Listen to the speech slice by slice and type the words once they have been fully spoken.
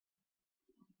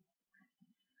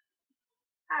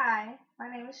Hi,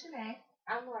 my name is Shanae.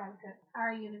 I'm Veronica. How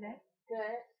are you today?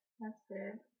 Good. That's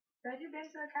good. So have you been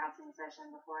to a counseling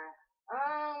session before?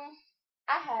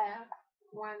 I have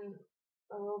one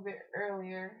a little bit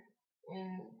earlier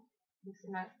in the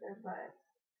semester, but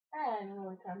I didn't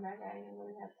really come back. I didn't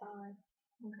really have time.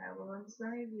 Okay, well, I'm just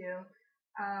going to review.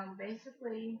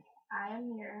 Basically, I am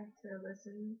here to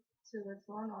listen to what's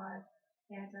going on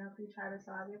and to help you try to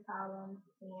solve your problems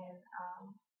and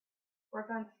work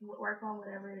on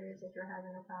whatever it is that you're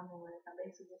having a problem with. I'm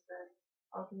basically just a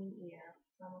opening ear,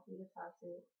 someone for you to talk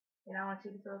to. And I want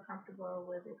you to feel comfortable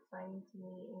with explaining to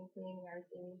me anything,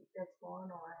 everything that's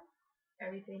going on.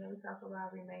 Everything that we talk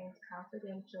about remains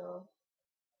confidential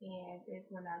and it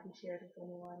will not be shared with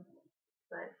anyone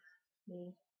but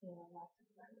me and my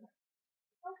supervisor.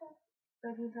 Okay.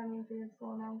 So can you tell me anything that's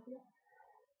going on with you?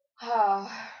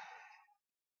 Oh.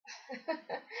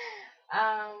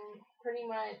 um, Pretty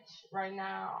much right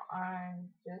now I'm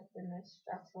just in this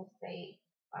stressful state.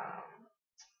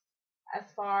 As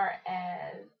far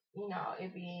as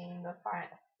it being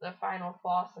the final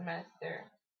fall semester,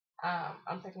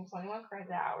 I'm taking 21 credit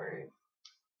hours.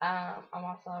 I'm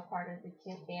also a part of the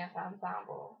Kent Dance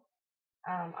Ensemble.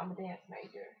 I'm a dance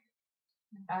major.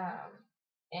 Um,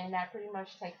 and that pretty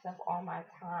much takes up all my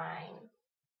time.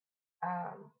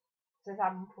 Um, since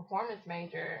I'm a performance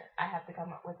major, I have to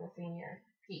come up with a senior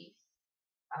piece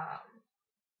um,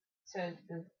 to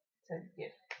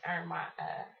get earn my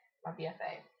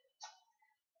BFA,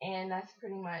 and that's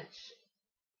pretty much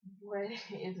what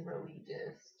is really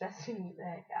just stressing me the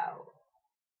heck out,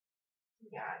 to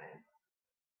be honest,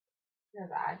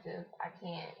 because I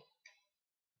can't.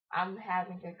 I'm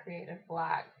having a creative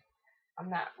block. I'm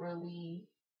not really.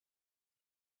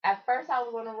 At first, I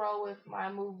was on a roll with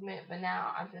my movement, but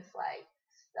now I'm just like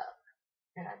stuck,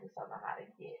 and I just don't know how to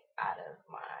get out of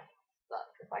my stuck.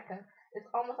 It's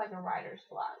almost like a writer's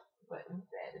block, but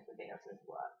instead it's a dancer's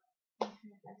block.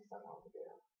 I just don't know what to do.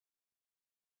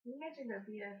 You mentioned the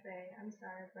BFA. I'm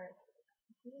sorry, but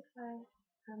can you explain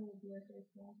how many BFA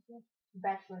stands for?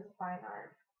 Bachelor's of Fine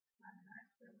Arts.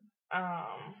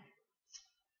 Um,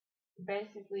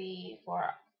 Basically for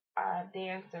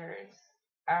dancers,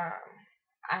 um,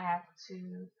 I have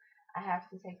to I have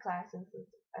to take classes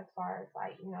as far as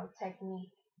like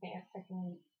technique, dance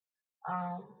technique,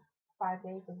 um, 5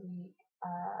 days a week.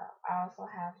 I also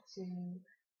have to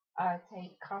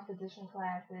take composition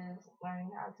classes,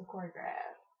 learning how to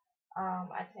choreograph.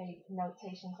 I take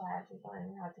notation classes,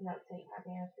 learning how to notate my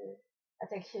dances. I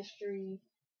take history,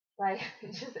 like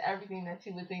just everything that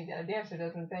you would think that a dancer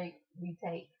doesn't take, we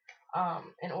take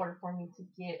in order for me to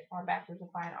get my bachelor's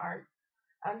of fine art.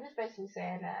 I'm just basically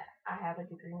saying that I have a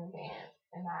degree in dance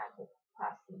and I could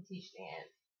possibly teach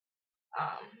dance.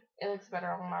 Um, it looks better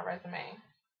on my resume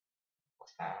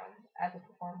as a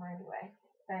performer anyway.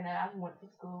 Saying that I went to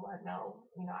school, I know,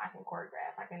 I can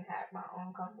choreograph, I can have my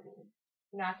own company,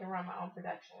 I can run my own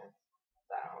productions.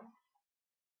 So,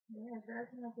 Yeah, it does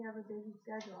seem like you have a busy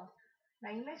schedule. Now,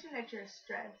 you mentioned that you're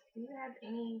stressed. Do you have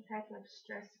any type of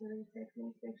stress relief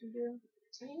techniques that you do?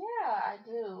 yeah, I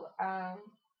do.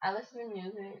 I listen to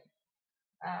music.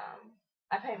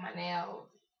 I paint my nails.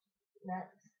 That's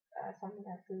something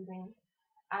that's soothing.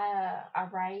 I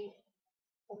write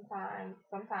sometimes.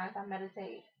 Sometimes I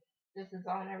meditate just to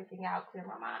zone everything out, clear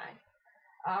my mind.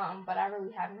 But I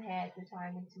really haven't had the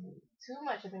time to do too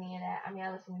much of any of that. I mean,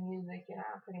 I listen to music and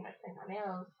I pretty much paint my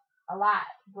nails a lot,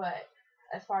 but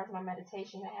as far as my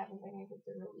meditation, I haven't been able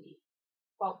to really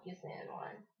focus in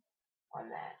on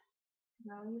that.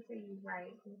 Now, when you say you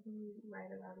write, what do you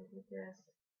write about? Is it just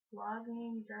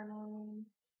blogging, journaling?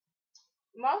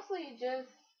 Mostly just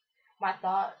my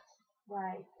thoughts,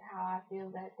 like how I feel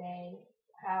that day,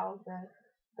 how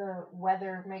the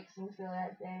weather makes me feel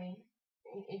that day.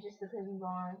 It just depends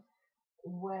on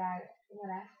what I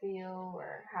feel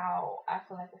or how I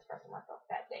feel like expressing myself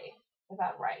that day if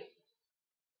I write.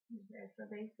 Okay, so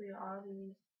basically all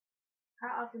these,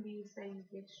 how often do you say you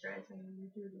get stressed and you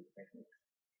do these techniques?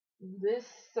 This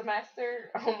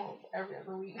semester, almost every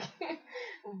other week,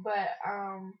 but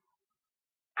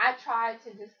I try to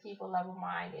just keep a level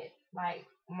minded like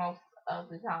most of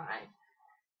the time.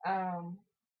 Um,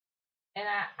 and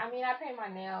I mean I paint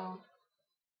my nails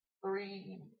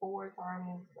 3, 4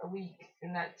 times a week,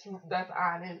 and that's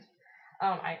honest.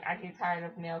 I get tired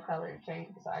of nail color change,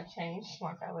 so I change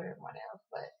my color of my nails.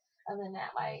 But other than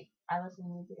that, like I listen to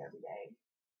music every day.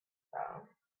 So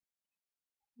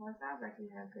Well, it sounds like you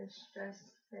have good stress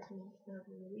techniques to help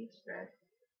you relieve stress.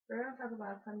 We're going to talk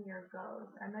about some of your goals.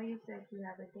 I know you said you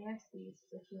have a dance piece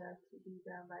that you have to be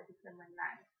done by December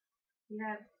 9th. You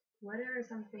have, what are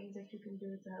some things that you can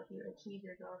do to help you achieve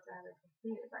your goals to have it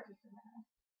completed by December 9th?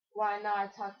 Well, I know I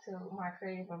talked to my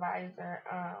creative advisor,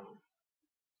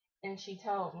 and she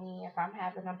told me if I'm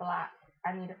having a block,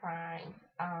 I need to find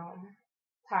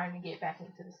time to get back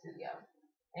into the studio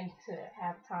and to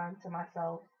have time to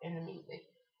myself in the music.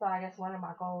 So I guess one of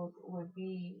my goals would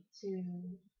be to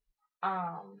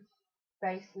um,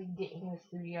 basically get in the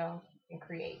studio and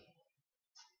create,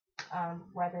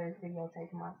 whether it's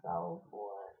videotaping myself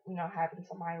or having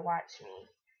somebody watch me.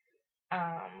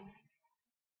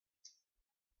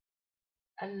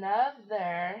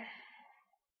 Another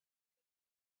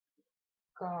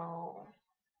goal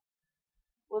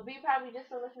would be probably just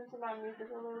to listen to my music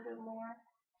a little bit more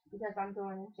because I'm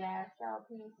doing a jazz style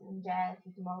piece, and jazz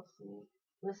is mostly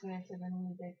listening to the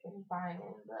music and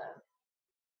finding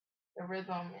the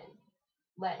rhythm and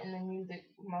letting the music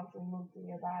mostly move through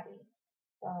your body.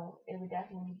 So it would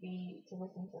definitely be to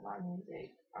listen to my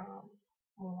music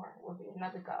more would be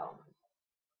another goal.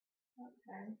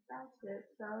 Okay, sounds good.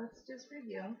 So it's just for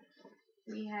you.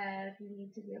 You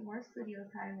need to get more studio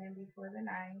time in before the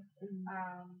night,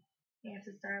 and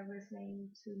to start listening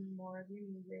to more of your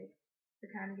music to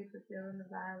kind of get the feel and the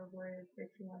vibe of where that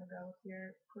you want to go with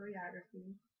your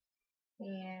choreography.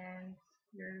 And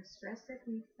your stress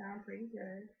techniques sound pretty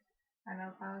good. I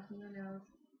know polishing your nails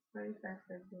is pretty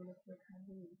effective doing it 4 times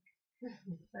a week.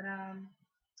 But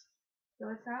so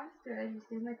it sounds good. You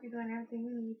seem like you're doing everything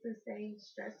you need to stay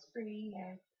stress free,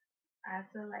 and I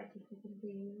feel like if you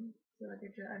continue to look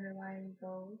at your underlying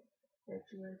goals, that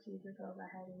you will achieve your goal by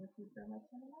having what you feel like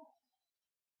coming up.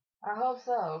 I hope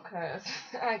so, cause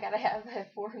I gotta have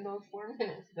that those 4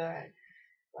 minutes done.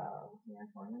 So Yeah,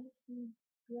 4 minutes can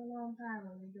be a long time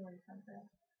when you're doing something.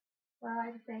 Well, I'd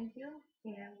like to thank you,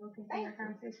 and we'll continue our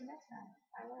conversation next time.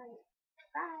 all right,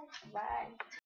 Bye. bye.